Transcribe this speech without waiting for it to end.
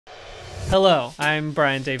Hello, I'm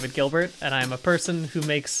Brian David Gilbert, and I'm a person who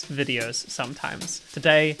makes videos sometimes.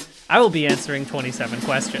 Today, I will be answering 27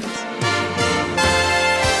 questions.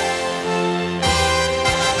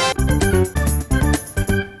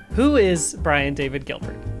 Who is Brian David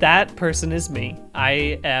Gilbert? That person is me.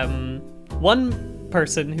 I am one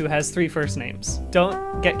person who has 3 first names.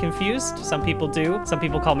 Don't get confused, some people do. Some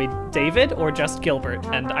people call me David or just Gilbert,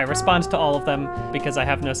 and I respond to all of them because I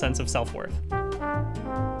have no sense of self-worth.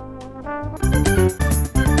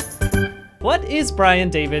 What is Brian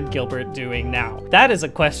David Gilbert doing now? That is a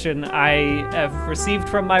question I have received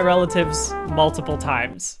from my relatives multiple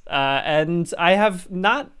times, and I have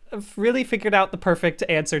not really figured out the perfect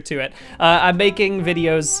answer to it. I'm making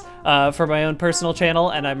videos for my own personal channel,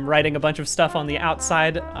 and I'm writing a bunch of stuff on the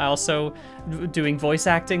outside. I also doing voice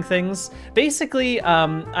acting things. Basically,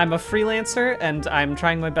 I'm a freelancer, and I'm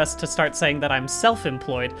trying my best to start saying that I'm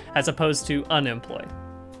self-employed as opposed to unemployed.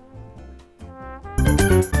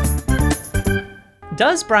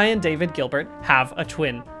 Does Brian David Gilbert have a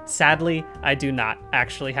twin? Sadly, I do not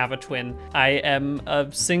actually have a twin. I am a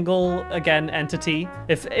single, again, entity.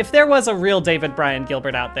 If there was a real David Brian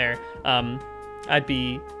Gilbert out there, I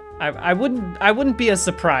wouldn't be as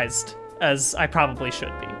surprised as I probably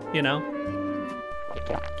should be, you know?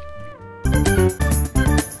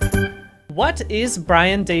 What is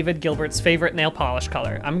Brian David Gilbert's favorite nail polish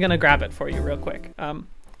color? I'm gonna grab it for you real quick.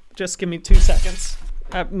 Just give me 2 seconds.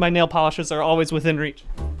 My nail polishes are always within reach.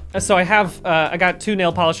 So I got 2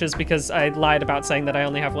 nail polishes because I lied about saying that I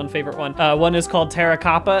only have one favorite one. One is called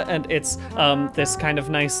Terracotta, and it's this kind of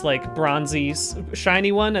nice, like, bronzy,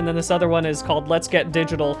 shiny one. And then this other one is called Let's Get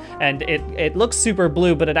Digital, and it looks super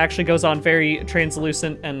blue, but it actually goes on very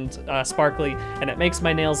translucent and sparkly, and it makes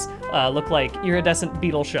my nails look like iridescent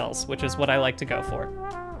beetle shells, which is what I like to go for.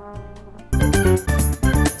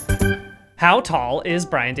 How tall is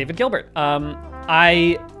Brian David Gilbert?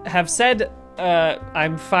 I have said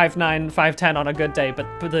I'm 5'9", 5'10" on a good day, but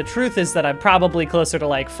the truth is that I'm probably closer to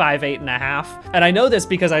like 5'8.5". And I know this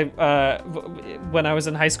because when I was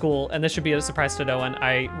in high school, and this should be a surprise to no one,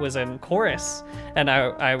 I was in chorus, and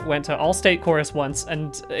I went to all-state chorus once,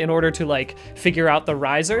 and in order to like figure out the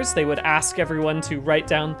risers, they would ask everyone to write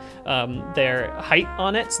down their height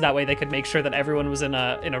on it, so that way they could make sure that everyone was in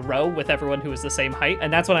a row with everyone who was the same height.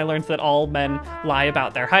 And that's when I learned that all men lie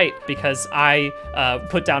about their height, because I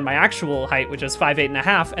put down my actual height, which is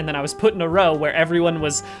 5'8.5", and then I was put in a row where everyone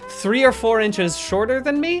was 3 or 4 inches shorter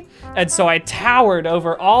than me, and so I towered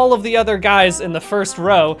over all of the other guys in the first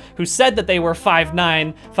row who said that they were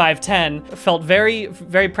 5'9", 5'10", felt very,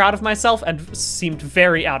 very proud of myself, and seemed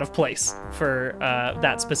very out of place for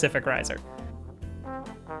that specific riser.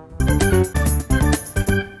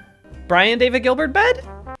 Brian David Gilbert bed?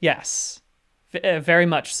 Yes. Very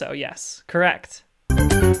much so, yes. Correct.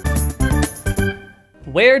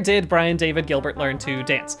 Where did Brian David Gilbert learn to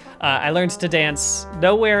dance? I learned to dance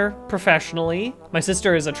nowhere professionally. My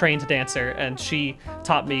sister is a trained dancer, and she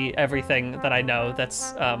taught me everything that I know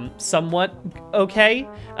that's somewhat okay.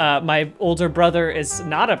 My older brother is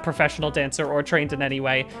not a professional dancer or trained in any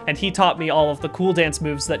way, and he taught me all of the cool dance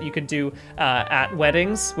moves that you could do at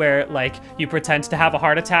weddings, where like you pretend to have a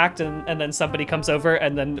heart attack, and then somebody comes over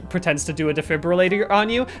and then pretends to do a defibrillator on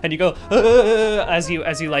you, and you go as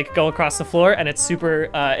you like go across the floor, and it's super.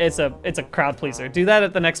 It's a crowd pleaser. Do that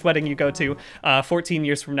at the next wedding you go to 14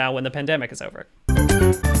 years from now when the pandemic is over.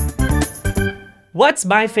 What's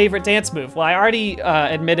my favorite dance move? Well, I already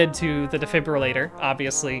admitted to the defibrillator,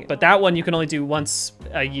 obviously, but that one you can only do once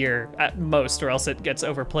a year at most, or else it gets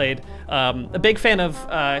overplayed. A big fan of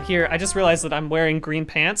here, I just realized that I'm wearing green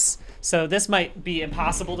pants, so this might be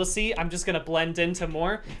impossible to see. I'm just gonna blend into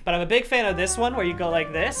more, but I'm a big fan of this one where you go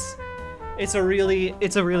like this. It's a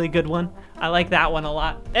really good one. I like that one a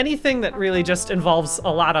lot. Anything that really just involves a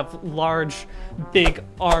lot of large, big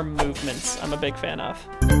arm movements, I'm a big fan of.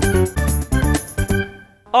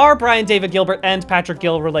 Are Brian David Gilbert and Patrick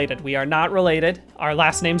Gill related? We are not related. Our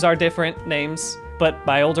last names are different names, but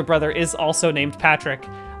my older brother is also named Patrick,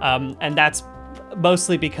 and that's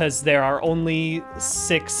mostly because there are only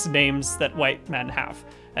 6 names that white men have,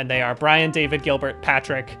 and they are Brian David Gilbert,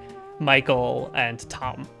 Patrick, Michael, and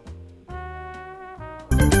Tom.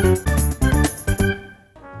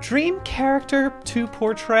 Dream character to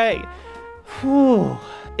portray. Whew.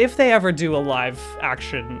 If they ever do a live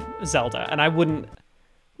action Zelda, and I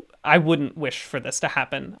wouldn't wish for this to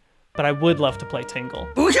happen, but I would love to play Tingle.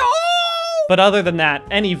 But other than that,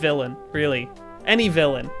 any villain, really. Any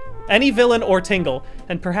villain or Tingle,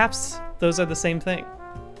 and perhaps those are the same thing.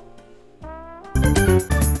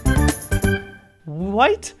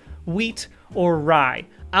 White, wheat, or rye?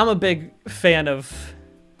 I'm a big fan of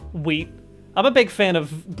wheat. I'm a big fan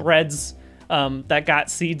of breads that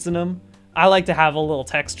got seeds in them. I like to have a little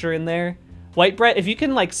texture in there. White bread, if you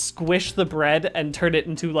can like squish the bread and turn it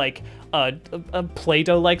into like a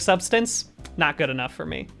Play-Doh-like substance, not good enough for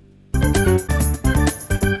me.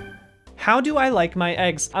 How do I like my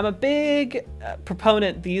eggs? I'm a big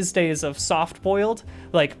proponent these days of soft boiled,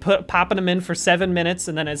 like popping them in for 7 minutes,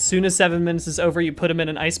 and then as soon as 7 minutes is over, you put them in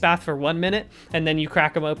an ice bath for 1 minute, and then you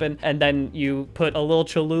crack them open, and then you put a little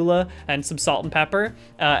Cholula and some salt and pepper,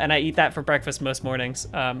 and I eat that for breakfast most mornings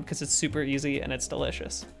because it's super easy and it's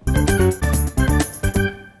delicious.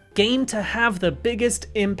 Game to have the biggest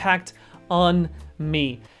impact on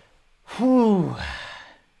me. Whew.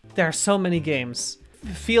 There are so many games.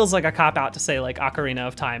 Feels like a cop-out to say like Ocarina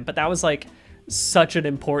of Time, but that was like such an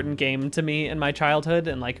important game to me in my childhood,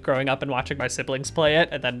 and like growing up and watching my siblings play it,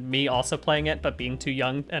 and then me also playing it but being too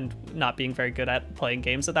young and not being very good at playing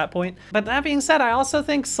games at that point. But that being said, I also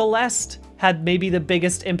think Celeste had maybe the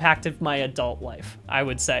biggest impact of my adult life. I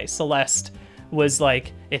would say Celeste was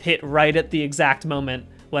like, it hit right at the exact moment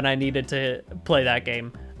when I needed to play that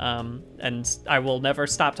game. And I will never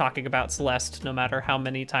stop talking about Celeste, no matter how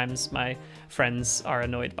many times my friends are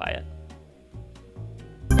annoyed by it.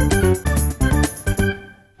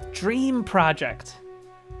 Dream project.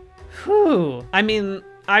 Whew. I mean,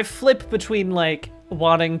 I flip between like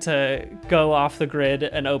wanting to go off the grid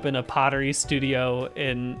and open a pottery studio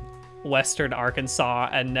in Western Arkansas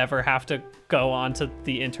and never have to go onto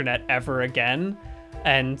the internet ever again,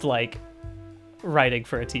 and like writing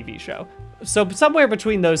for a TV show. So somewhere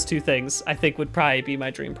between those two things, I think would probably be my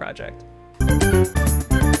dream project.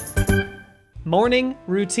 Morning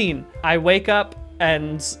routine. I wake up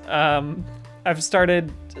and I've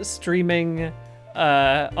started streaming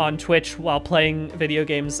on Twitch while playing video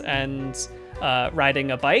games and riding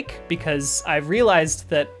a bike, because I realized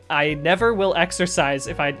that I never will exercise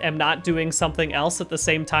if I am not doing something else at the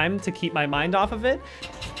same time to keep my mind off of it.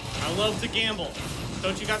 I love to gamble.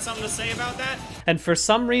 Don't you got something to say about that? And for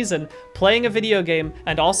some reason, playing a video game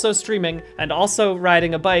and also streaming and also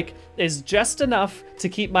riding a bike is just enough to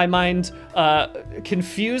keep my mind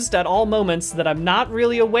confused at all moments, that I'm not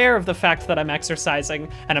really aware of the fact that I'm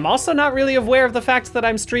exercising, and I'm also not really aware of the fact that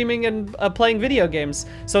I'm streaming and playing video games.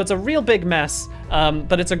 So it's a real big mess,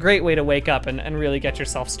 but it's a great way to wake up and really get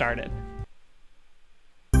yourself started.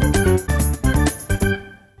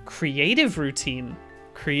 Creative routine.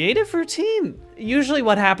 Creative routine. Usually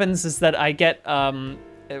what happens is that I get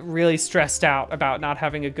really stressed out about not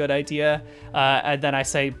having a good idea, and then I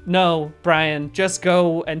say, no, Brian, just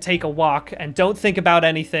go and take a walk and don't think about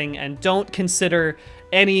anything and don't consider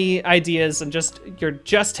any ideas, and you're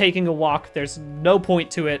just taking a walk. There's no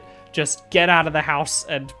point to it. Just get out of the house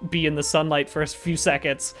and be in the sunlight for a few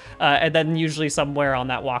seconds. And then usually somewhere on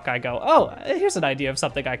that walk I go, oh, here's an idea of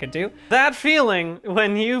something I could do. That feeling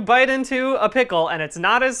when you bite into a pickle and it's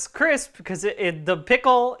not as crisp because the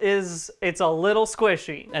pickle it's a little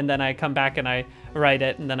squishy. And then I come back and I write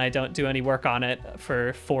it, and then I don't do any work on it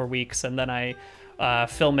for 4 weeks. And then I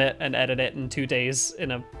film it and edit it in 2 days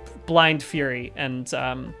in a blind fury. And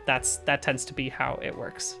that tends to be how it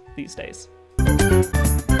works these days.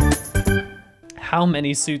 How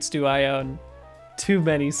many suits do I own? Too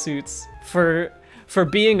many suits. For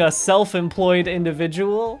being a self-employed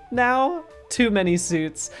individual now, too many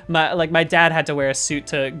suits. My dad had to wear a suit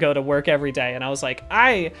to go to work every day, and I was like,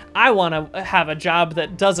 I want to have a job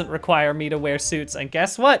that doesn't require me to wear suits. And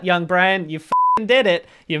guess what, young Brian? You f***ing did it.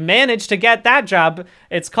 You managed to get that job.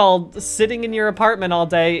 It's called sitting in your apartment all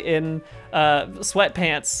day in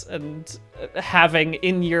sweatpants and having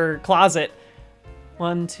in your closet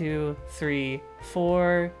 1, 2, 3,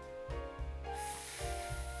 4,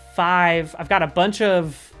 5. I've got a bunch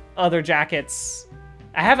of other jackets.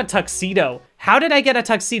 I have a tuxedo. How did I get a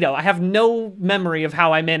tuxedo? I have no memory of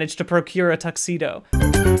how I managed to procure a tuxedo.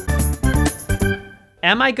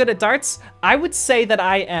 Am I good at darts? I would say that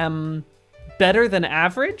I am better than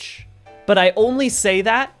average, but I only say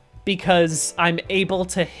that because I'm able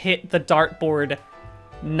to hit the dartboard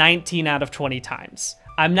 19 out of 20 times.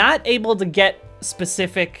 I'm not able to get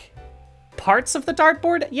specific parts of the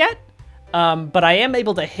dartboard yet, but I am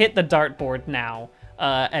able to hit the dartboard now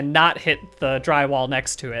and not hit the drywall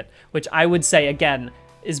next to it, which I would say, again,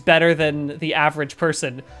 is better than the average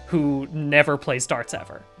person who never plays darts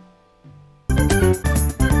ever.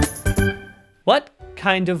 What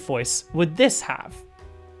kind of voice would this have?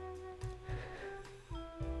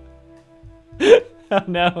 Oh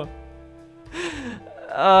no.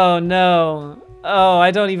 Oh no. Oh, I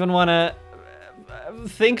don't even want to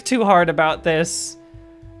think too hard about this.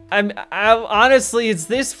 honestly, it's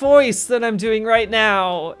this voice that I'm doing right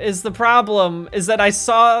now is the problem, is that I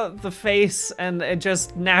saw the face and it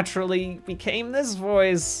just naturally became this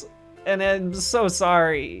voice, and I'm so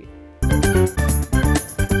sorry.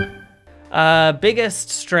 Biggest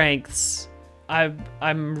strengths.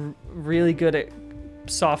 I'm really good at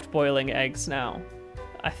soft boiling eggs now.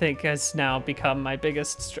 I think has now become my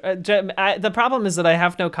biggest the problem is that I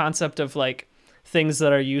have no concept of like things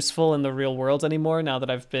that are useful in the real world anymore now that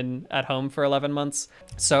I've been at home for 11 months.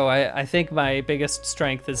 So I think my biggest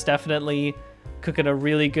strength is definitely cooking a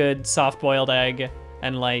really good soft boiled egg,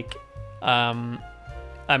 and like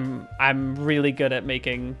I'm really good at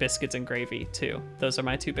making biscuits and gravy too. Those are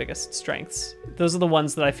my two biggest strengths. Those are the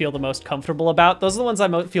ones that I feel the most comfortable about. Those are the ones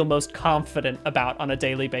I feel most confident about on a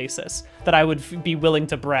daily basis, that I would be willing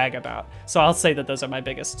to brag about. So I'll say that those are my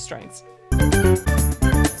biggest strengths.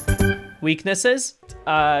 Weaknesses,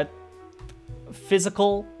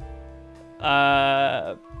 physical,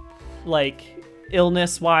 like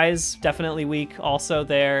illness-wise, definitely weak also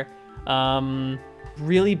there.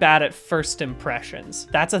 Really bad at first impressions.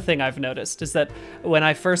 That's a thing I've noticed, is that when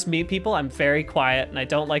I first meet people, I'm very quiet and I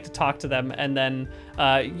don't like to talk to them. And then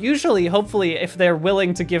usually, hopefully, if they're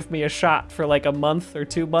willing to give me a shot for like a month or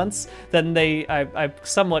 2 months, then I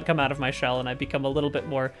somewhat come out of my shell and I become a little bit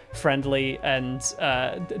more friendly and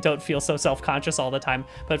don't feel so self-conscious all the time.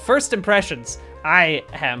 But first impressions, I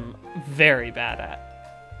am very bad at.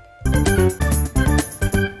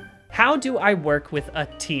 How do I work with a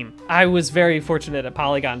team? I was very fortunate at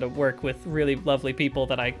Polygon to work with really lovely people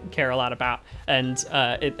that I care a lot about, and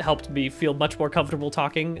it helped me feel much more comfortable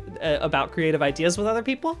talking about creative ideas with other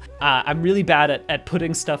people. I'm really bad at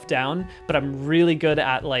putting stuff down, but I'm really good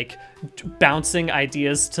at like bouncing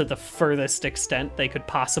ideas to the furthest extent they could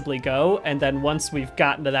possibly go, and then once we've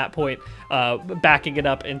gotten to that point, backing it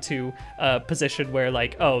up into a position where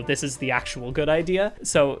like, oh, this is the actual good idea.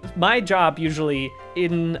 So my job usually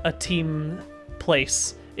in a team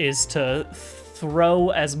place is to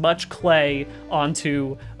throw as much clay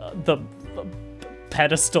onto the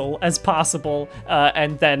pedestal as possible,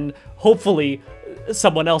 and then hopefully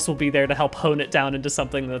someone else will be there to help hone it down into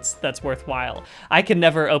something that's worthwhile. I can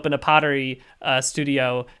never open a pottery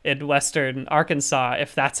studio in Western Arkansas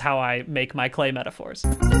if that's how I make my clay metaphors.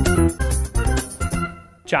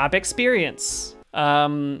 Job experience.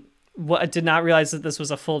 I did not realize that this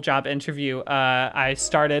was a full job interview. I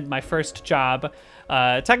started my first job.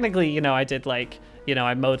 Technically, you know, I did like, you know,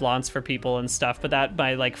 I mowed lawns for people and stuff, but that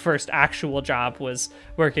my like first actual job was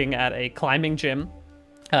working at a climbing gym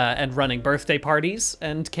and running birthday parties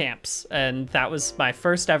and camps. And that was my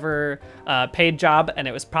first ever paid job, and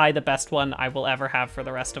it was probably the best one I will ever have for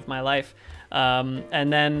the rest of my life.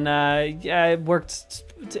 And then I worked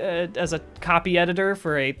as a copy editor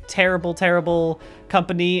for a terrible, terrible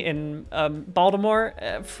company in Baltimore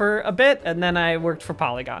for a bit, and then I worked for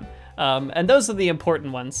Polygon. And those are the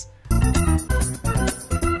important ones.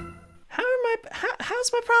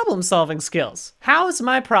 How's my problem-solving skills? How's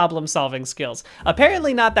my problem-solving skills?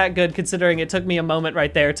 Apparently not that good, considering it took me a moment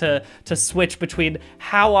right there to switch between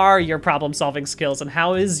how are your problem-solving skills and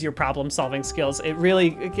how is your problem-solving skills. It really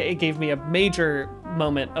gave me a major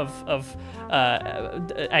moment of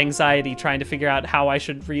anxiety trying to figure out how I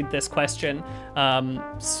should read this question.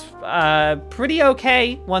 Pretty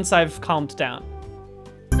okay once I've calmed down.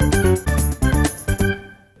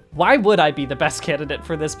 Why would I be the best candidate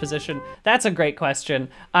for this position? That's a great question.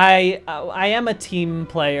 I am a team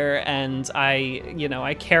player, and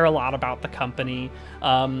I care a lot about the company.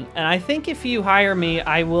 And I think if you hire me,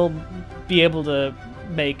 I will be able to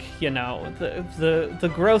make, you know,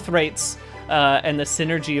 the growth rates and the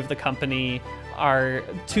synergy of the company are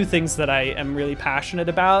two things that I am really passionate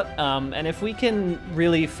about. And if we can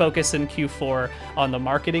really focus in Q4 on the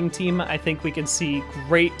marketing team, I think we can see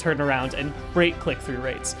great turnaround and great click-through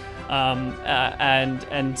rates.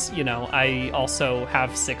 And you know, I also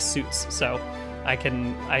have 6 suits, so I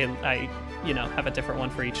you know, have a different one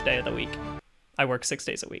for each day of the week. I work 6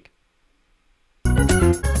 days a week.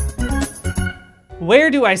 Where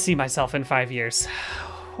do I see myself in 5 years?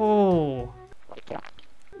 Oh.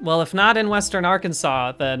 Well, if not in Western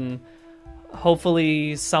Arkansas, then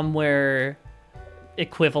hopefully somewhere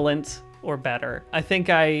equivalent or better. I think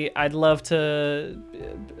I'd love to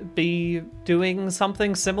be doing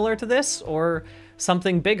something similar to this, or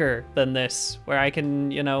something bigger than this, where I can,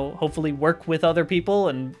 you know, hopefully work with other people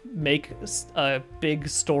and make a big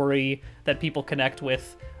story that people connect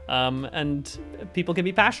with, and people can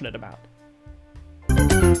be passionate about.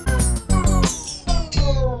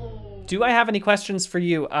 do I have any questions for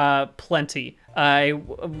you? Plenty. I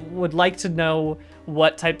would like to know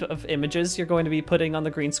what type of images you're going to be putting on the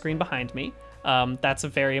green screen behind me. That's a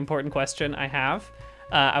very important question I have.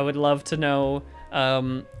 I would love to know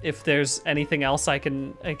if there's anything else I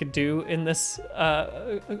could do in this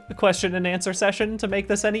question and answer session to make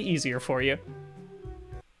this any easier for you.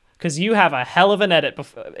 Because you have a hell of an edit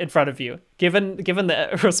in front of you. Given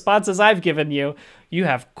the responses I've given you, you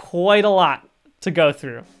have quite a lot to go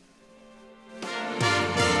through.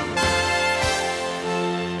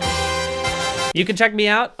 You can check me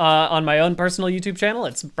out on my own personal YouTube channel.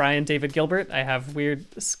 It's Brian David Gilbert. I have weird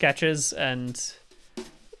sketches and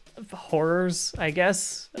horrors, I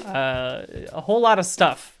guess. A whole lot of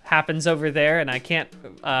stuff happens over there, and I can't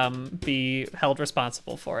be held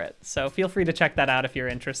responsible for it. So feel free to check that out if you're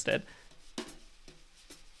interested.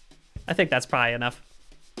 I think that's probably enough.